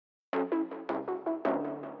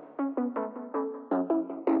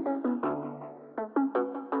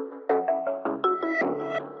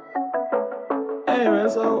Bag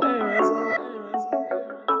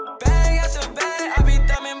after bag, I be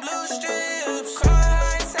thumbing blue strips. Crown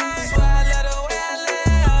high tag, swear I love the way I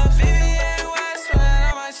live. VVN West, swear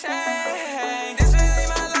on my chain. This really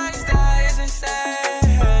my lifestyle, it's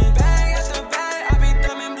insane. Bag after bag, I be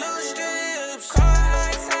thumbing blue strips. Crown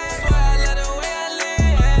high tag, swear I love the way I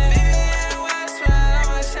live. VVN West, swear on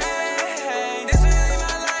my chain. This really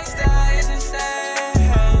my lifestyle, it's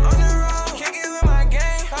insane. On the road, kick it with my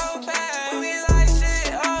gang, whole bag. We like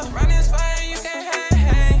shit up, run this fire, you can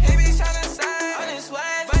hang. He be tryna side on his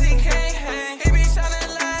way, but he can't hang. He be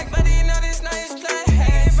tryna lag, but he know this nice play. He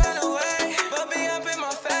ain't find a way, but be up in my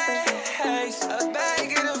face. A bag,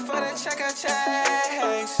 get it for the check I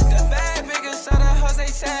chase. The bag bigger, so the hoes they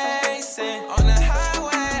chasing. On the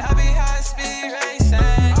highway, I be high speed racing.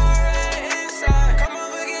 Alright, inside, come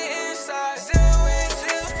over, get inside. Still win,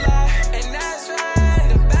 still fly, and that's right.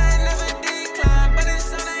 The bag never decline, but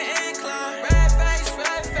it's on the incline. Red face,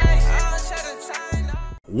 I don't try to tie no.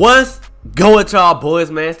 What's going with y'all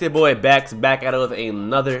boys, man? It's your boy Bax back at it with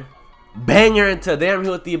another banger, and today I'm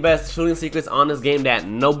here with the best shooting secrets on this game that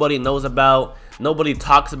nobody knows about, nobody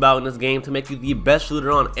talks about in this game, to make you the best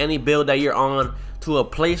shooter on any build that you're on, to a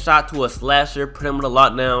play shot, to a slasher, perimeter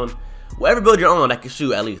lockdown, whatever build you're on that can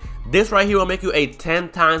shoot at least. This right here will make you a 10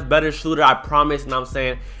 times better shooter, I promise, you know what I'm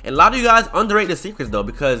saying? And a lot of you guys underrate the secrets though,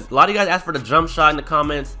 because a lot of you guys ask for the jump shot in the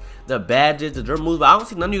comments, the badges, the dribble moves, but I don't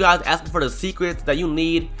see none of you guys asking for the secrets that you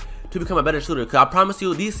need to become a better shooter. Because I promise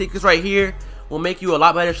you, these secrets right here will make you a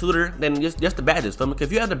lot better shooter than just the badges. Because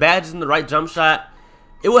if you have the badges and the right jump shot,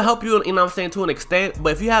 it will help you, you know what I'm saying, to an extent.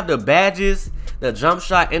 But if you have the badges, the jump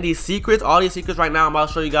shot, and these secrets, all these secrets right now I'm about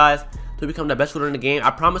to show you guys to become the best shooter in the game,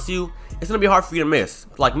 I promise you, it's going to be hard for you to miss.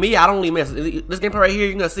 Like me, I don't really miss. This gameplay right here,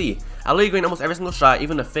 you're going to see, I literally green almost every single shot,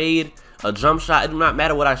 even a fade, a jump shot. It does not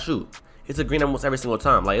matter what I shoot. It's a green almost every single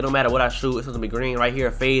time. Like, it don't matter what I shoot, it's going to be green. Right here,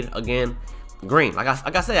 fade, again, green. Like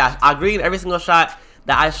I said, I green every single shot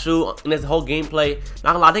that I shoot in this whole gameplay.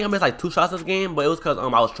 Not gonna lie, I think I missed like 2 shots this game, but it was because I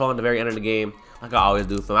was trolling at the very end of the game, like I always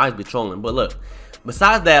do. I always be trolling. But look,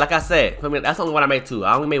 besides that, like I said, I mean, that's the only one I made 2.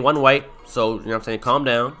 I only made 1 white, so you know what I'm saying, calm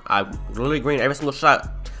down. I literally green every single shot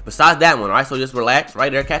besides that one, right? So just relax,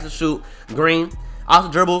 right there, catch and shoot, green.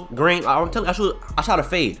 Also dribble, green. I'm telling you, I shot a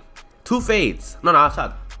fade, 2 fades. No, I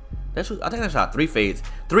think I shot 3 fades.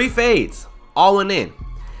 3 fades, all went in.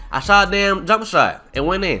 I shot a damn jump shot and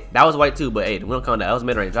went in. That was white too, but hey, we don't count that. That was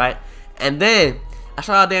mid range, right? And then I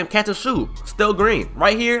shot a damn catch and shoot, still green.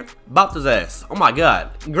 Right here, bopped his ass. Oh my god,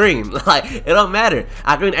 green. Like, it don't matter.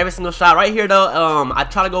 I greened every single shot. Right here though, I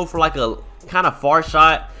try to go for like a kind of far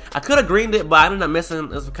shot. I could have greened it, but I ended up missing.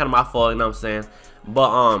 This was kind of my fault, you know what I'm saying?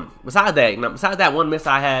 But besides that, you know, besides that one miss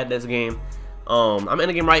I had this game, I'm in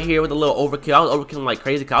the game right here with a little overkill. I was overkilling like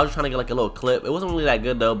crazy because I was just trying to get like a little clip. It wasn't really that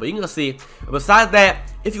good though, but you can see. Besides that,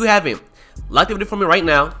 if you haven't, like the video for me right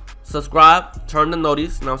now, subscribe, turn the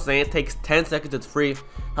notice, you know what I'm saying? It takes 10 seconds, it's free,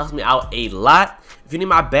 helps me out a lot. If you need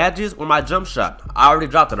my badges or my jump shot, I already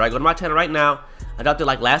dropped it, right? Go to my channel right now. I dropped it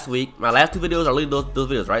like last week. My last 2 videos are literally those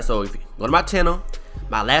videos, right? So if you go to my channel,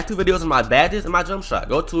 my last 2 videos are my badges and my jump shot.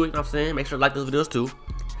 Go to it, you know what I'm saying? Make sure to like those videos too. You know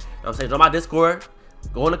what I'm saying? Join my Discord,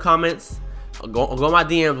 go in the comments, go on my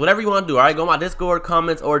DMs, whatever you want to do, alright? Go on my Discord,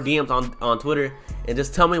 comments, or DMs on Twitter, and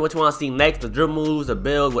just tell me what you want to see next, the dribble moves, the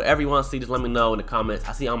build, whatever you want to see, just let me know in the comments.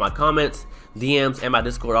 I see all my comments, DMs, and my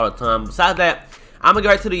Discord all the time. Besides that, I'm going to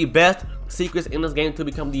get right to the best secrets in this game to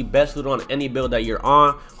become the best shooter on any build that you're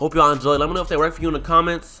on. Hope y'all enjoy. Let me know if they work for you in the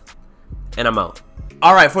comments, and I'm out.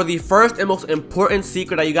 Alright, for the first and most important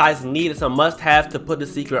secret that you guys need, it's a must-have to put the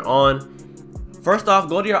secret on. First off,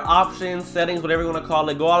 go to your options, settings, whatever you want to call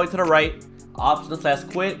it. Go all the way to the right.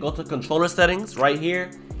 Options/quit, go to controller settings right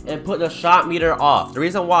here and put the shot meter off. The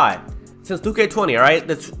reason why, since 2K20, alright,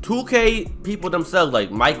 the 2K people themselves,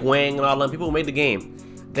 like Mike Wang and all them people who made the game,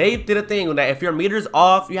 they did a thing that if your meter's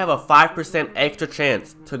off, you have a 5% extra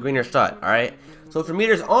chance to green your shot, alright? So if your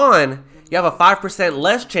meter's on, you have a 5%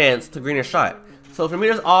 less chance to green your shot. So if your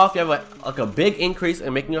meter's off, you have like a big increase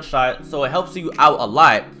in making your shot, so it helps you out a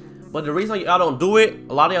lot. But the reason y'all don't do it,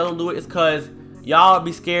 a lot of y'all don't do it, is because y'all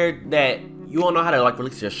be scared that you won't know how to like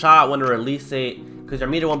release your shot, when to release it, because your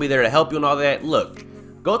meter won't be there to help you and all that. Look,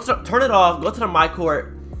 go to turn it off, go to the my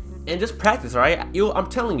court, and just practice, right? I'm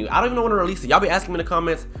telling you, I don't even know when to release it. Y'all be asking me in the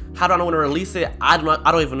comments, how do I know when to release it? I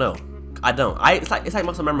don't even know. I don't. It's like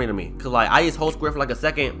muscle memory to me, cause like I just hold square for like a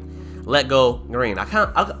second, let go, green. I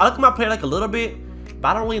look at my play like a little bit, but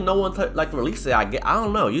I don't really know when to like release it. I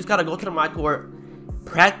don't know. You just gotta go to the my court,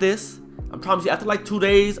 practice. I promise you, after like 2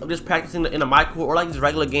 days of just practicing in the my court or like just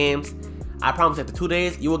regular games, I promise after 2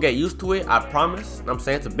 days, you will get used to it. I promise. I'm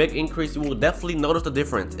saying it's a big increase. You will definitely notice the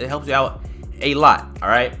difference. It helps you out a lot. All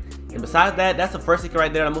right. And besides that, that's the first secret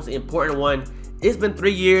right there, the most important one. It's been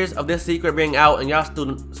 3 years of this secret being out, and y'all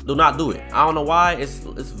still do not do it. I don't know why. It's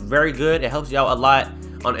very good. It helps you out a lot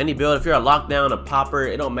on any build. If you're a lockdown, a popper,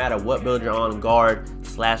 it don't matter what build you're on, guard,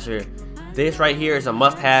 slasher. This right here is a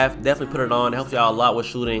must-have. Definitely put it on. It helps you out a lot with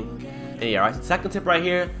shooting. And yeah, right. Second tip right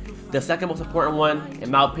here, the second most important one, in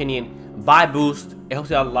my opinion, buy boost. It helps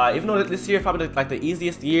you out a lot. Even though this year is probably like the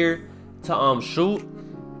easiest year to shoot,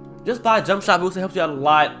 just buy jump shot boost. It helps you out a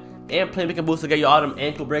lot. And playmaking boost to get you all them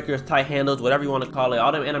ankle breakers, tight handles, whatever you want to call it,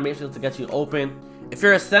 all them animations to get you open. If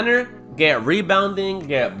you're a center, get rebounding,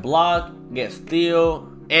 get block, get steal,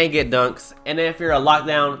 and get dunks. And then if you're a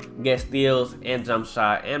lockdown, get steals and jump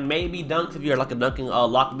shot, and maybe dunks if you're like a dunking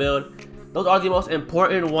lock build. Those are the most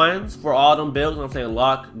important ones for all them builds. I'm saying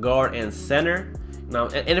lock, guard, and center. Now,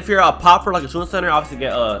 and if you're a popper like a shooting center, obviously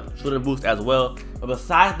get a shooting boost as well. But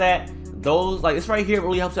besides that, those like this right here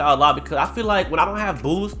really helps you out a lot, because I feel like when I don't have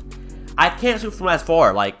boost, I can't shoot from as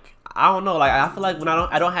far. Like, I don't know, like I feel like when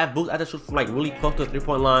I don't have boost, I have to shoot from like really close to the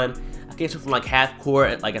 3-point line. I can't shoot from like half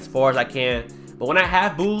court, like as far as I can. But when I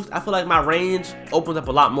have boost, I feel like my range opens up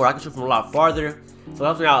a lot more. I can shoot from a lot farther, so it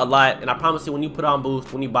helps me out a lot. And I promise you, when you put on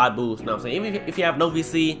boost, when you buy boost, you know what I'm saying, even if you have no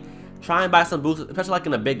VC, try and buy some boost, especially like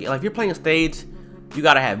in a big game. Like if you're playing stage, you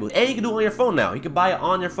gotta have boost. And you can do it on your phone now. You can buy it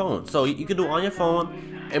on your phone, so you can do it on your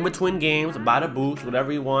phone in between games, buy the boost,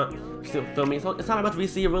 whatever you want. Feel me? So it's not much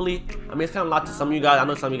VC really. I mean, it's kind of a lot to some of you guys. I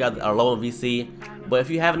know some of you guys are low on VC, but if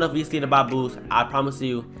you have enough VC to buy boost, I promise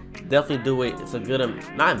you, definitely do it. It's a good,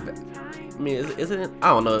 not I mean, isn't it? I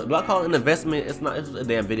don't know. Do I call it an investment? It's not. It's a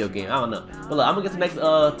damn video game. I don't know. But look, I'm gonna get to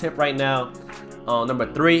the next tip right now.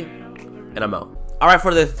 Number 3, and I'm out. All right,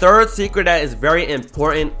 for the third secret that is very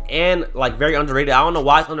important and like very underrated. I don't know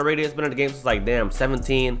why it's underrated. It's been in the game since like damn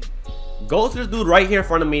 17. Go to this dude right here in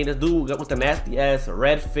front of me. This dude with the nasty ass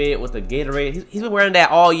red fit with the Gatorade. He's been wearing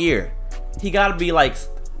that all year. He gotta be like,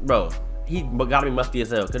 bro, he gotta be musty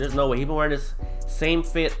as hell, because there's no way. He's been wearing this same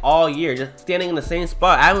fit all year, just standing in the same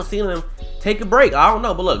spot. I haven't seen him take a break. I don't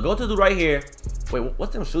know, but look, go to the dude right here. Wait,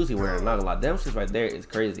 what's them shoes he wearing? Not gonna lie, them shoes right there is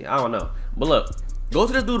crazy. I don't know, but look, go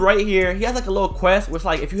to this dude right here. He has like a little quest, which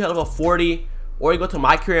like if you hit level 40 or you go to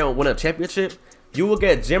my career and win a championship, you will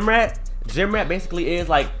get Gym Rat. Gym Rat basically is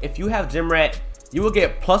like, if you have Gym Rat, you will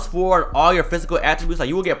get +4 on all your physical attributes. Like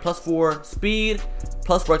you will get +4 speed,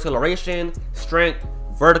 +4 acceleration, strength,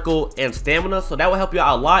 vertical, and stamina. So that will help you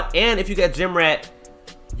out a lot. And if you get Gym Rat,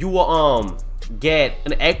 you will get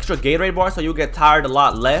an extra Gatorade bar, so you'll get tired a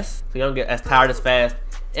lot less. So you don't get as tired as fast.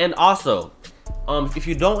 And also, if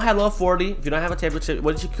you don't have level 40, if you don't have a championship,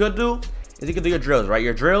 what you could do is you could do your drills, right?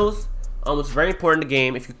 Your drills, it's very important in the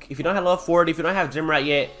game. If you don't have level 40, if you don't have Gym Rat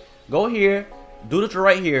yet, go here, do the drill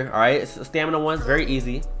right here. All right, it's a stamina one, very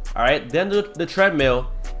easy. All right, then do the treadmill,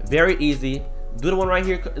 very easy. Do the one right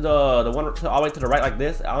here, the one all the way to the right like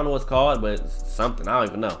this. I don't know what it's called, but it's something, I don't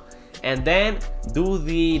even know. And then do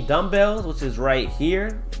the dumbbells, which is right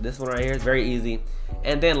here. This one right here is very easy.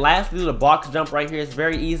 And then lastly, do the box jump right here. It's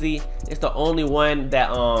very easy. It's the only one that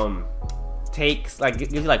takes like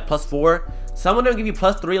gives you like +4. Some of them give you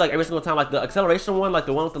 +3 like every single time. Like the acceleration one, like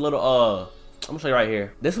the one with the little I'm gonna show you right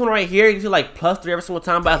here. This one right here gives you like +3 every single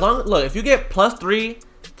time. But as long as, look, if you get +3,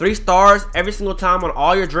 3 stars every single time on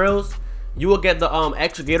all your drills, you will get the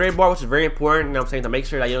extra Gatorade bar, which is very important. You know what I'm saying, to make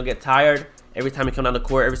sure that you don't get tired every time you come down the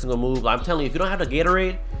court, every single move. I'm telling you, if you don't have the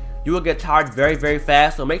Gatorade, you will get tired very, very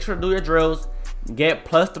fast. So make sure to do your drills. Get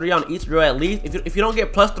 +3 on each drill at least. If you don't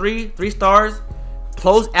get +3, 3 stars,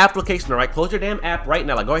 close application, all right? Close your damn app right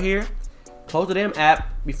now. Like, go here, close the damn app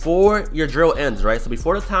before your drill ends, right? So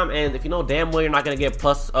before the time ends, if you know damn well you're not gonna get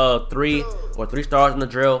 +3 or 3 stars in the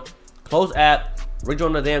drill, close app,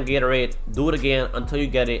 rejoin the damn Gatorade, do it again until you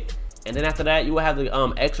get it. And then after that, you will have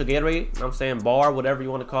the extra Gatorade, you know what I'm saying, bar, whatever you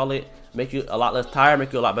want to call it, make you a lot less tired,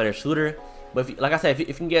 make you a lot better shooter. But if you, like I said, if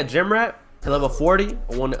you can get Gym Rat to level 40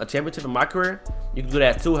 or win a championship in my career, you can do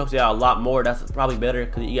that too. Helps you out a lot more. That's probably better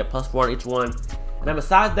because you get +4 on each one. And then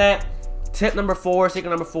besides that, tip number 4, secret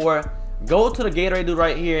number 4, go to the Gatorade dude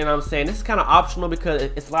right here. And I'm saying this is kind of optional because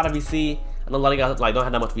it's a lot of VC. And a lot of guys like don't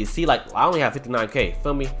have that much VC. Like I only have 59K.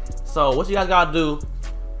 Feel me? So what you guys gotta do?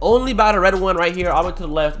 Only buy the red one right here, all the way to the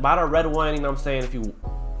left. Buy the red one. You know what I'm saying? If you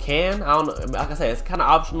can, I don't know. Like I said, it's kind of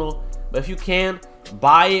optional, but if you can,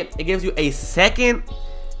 buy it. It gives you a second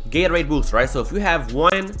Gatorade boost, right? So if you have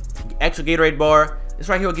one extra Gatorade bar, this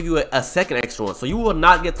right here will give you a second extra one. So you will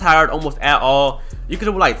not get tired almost at all. You could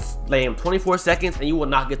dribble like 24 seconds and you will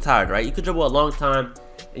not get tired, right? You could dribble a long time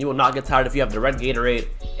and you will not get tired if you have the red Gatorade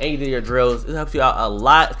and you do your drills. It helps you out a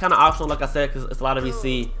lot. It's kind of optional, like I said, because it's a lot of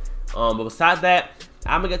VC. But besides that,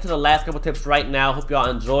 I'm gonna get to the last couple tips right now. Hope y'all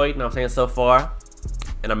enjoyed, you know what I'm saying, so far.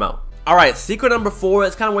 And I'm out. Alright, secret number 4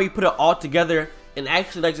 is kind of where you put it all together and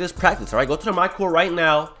actually like just practice. Alright, go to the my core right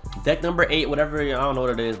now. Deck number 8, whatever, I don't know what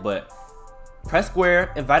it is, but press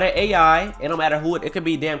square, invite an AI. It don't matter who it could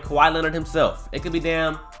be damn Kawhi Leonard himself. It could be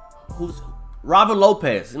damn Robin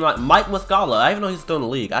Lopez, you know, like Mike Muscala. I didn't even know he's still in the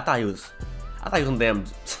league. I thought he was in damn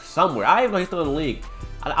somewhere. I didn't even know he's still in the league.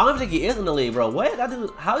 I don't even think he is in the league, bro. What? That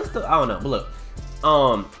dude, how he's still? I don't know. But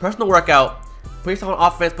look, personal workout. Put yourself on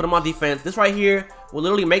offense. Put them on defense. This right here will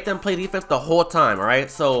literally make them play defense the whole time. All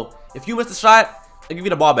right. So if you miss a shot, they give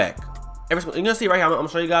you the ball back. You're gonna see right here. I'm gonna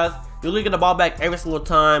show you guys. You literally get the ball back every single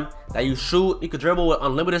time that you shoot. You can dribble with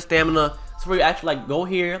unlimited stamina. So where you actually like go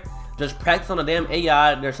here. Just practice on the damn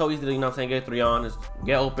AI. They're so easy to, you know what I'm saying, get 3 on. Just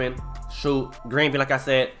get open, shoot, green bean like I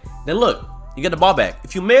said. Then look, you get the ball back.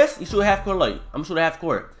 If you miss, you shoot a half court late. I'm gonna shoot a half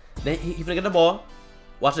court. Then he's gonna get the ball.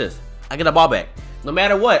 Watch this. I get the ball back. No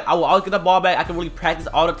matter what, I will always get the ball back. I can really practice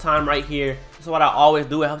all the time right here. This is what I always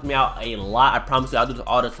do. It helps me out a lot. I promise you, I do this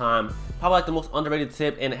all the time. Probably like the most underrated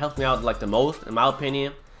tip, and it helps me out like the most, in my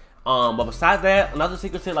opinion. But besides that, another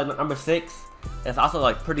secret tip, like number 6, it's also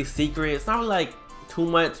like pretty secret. It's not really like too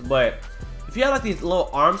much, but if you have like these little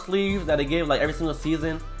arm sleeves that they give like every single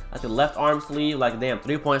season, like the left arm sleeve, like damn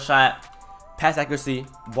 3-point shot, pass accuracy,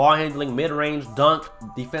 ball handling, mid-range, dunk,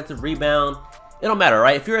 defensive rebound, it don't matter,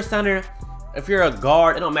 right? If you're a center, if you're a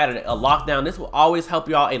guard, it don't matter. A lockdown, this will always help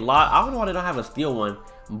you out a lot. I don't know why they don't have a steal one,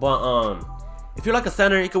 but if you're like a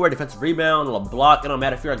center, you can wear defensive rebound or a block. It don't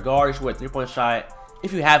matter. If you're a guard, you should wear 3-point shot.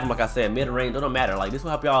 If you have them, like I said, mid-range, it don't matter. Like this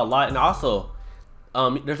will help you out a lot. And also,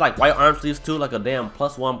 there's like right arm sleeves too, like a damn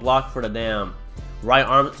 +1 block for the damn right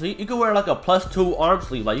arm. So you could wear like a +2 arm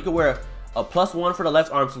sleeve. Like you could wear a +1 for the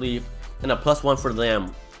left arm sleeve and a +1 for the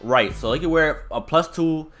damn right. So you could wear a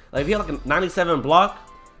 +2. Like if you have like a 97 block,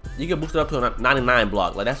 you can boost it up to a 99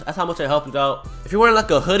 block. Like that's how much it helps you out. If you're wearing like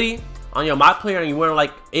a hoodie on your mod player and you're wearing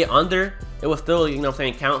like it under, it will still, you know what I'm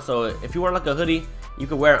saying, count. So if you wear like a hoodie, you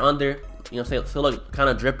can wear it under. You know what I'm saying, still look kind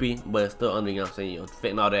of drippy, but it's still under, you know what I'm saying, you know,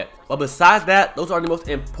 fitting all that. But besides that, those are the most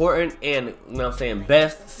important and, you know what I'm saying,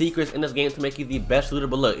 best secrets in this game to make you the best shooter.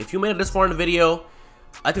 But look, if you made it this far in the video,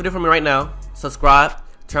 I think it from me right now. Subscribe,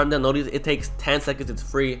 turn on the notifications. It takes 10 seconds, it's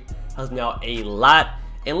free, helps me out a lot.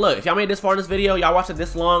 And look, if y'all made it this far in this video, y'all watched it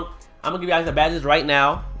this long, I'm gonna give you guys the badges right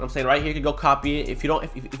now. You know what I'm saying, right here, you can go copy it. If you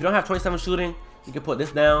don't have 27 shooting, you can put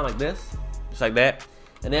this down like this, just like that.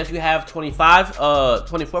 And then if you have 24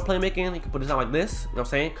 playmaking, you can put this on like this, you know what I'm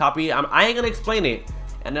saying? Copy it. I ain't gonna explain it.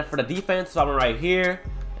 And then for the defense, so I'm right here.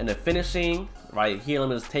 And the finishing, right here, let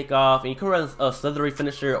me just take off. And you can run a slithery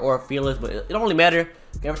finisher or a fearless, but it don't really matter.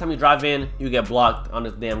 Every time you drive in, you get blocked on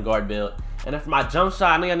this damn guard build. And then for my jump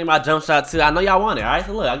shot, I know y'all need my jump shot too. I know y'all want it, alright?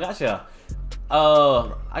 So look, I got y'all.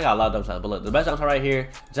 I got a lot of jump shots, but look, the best jump shot right here.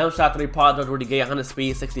 Jump shot 3-pod, Rudy Gay, 100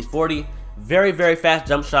 speed, 60-40. Very, very fast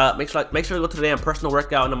jump shot. Make sure you go to the damn personal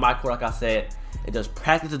workout in the my core, like I said. And just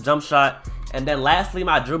practice the jump shot. And then lastly,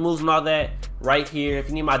 my dribble moves and all that right here. If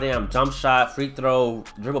you need my damn jump shot, free throw,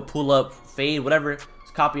 dribble pull up, fade, whatever,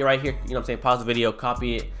 just copy it right here. You know what I'm saying? Pause the video,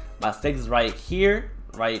 copy it. My stakes is right here,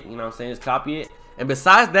 right? You know what I'm saying? Just copy it. And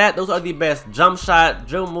besides that, those are the best jump shot,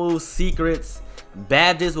 dribble moves, secrets,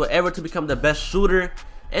 badges, whatever to become the best shooter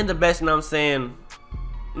and the best, you know what I'm saying,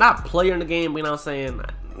 not player in the game, but you know what I'm saying.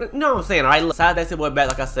 You know what I'm saying, alright? Besides that, it's your boy back,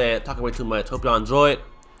 like I said, talking way too much. Hope y'all enjoyed.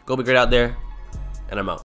 Go be great out there, and I'm out.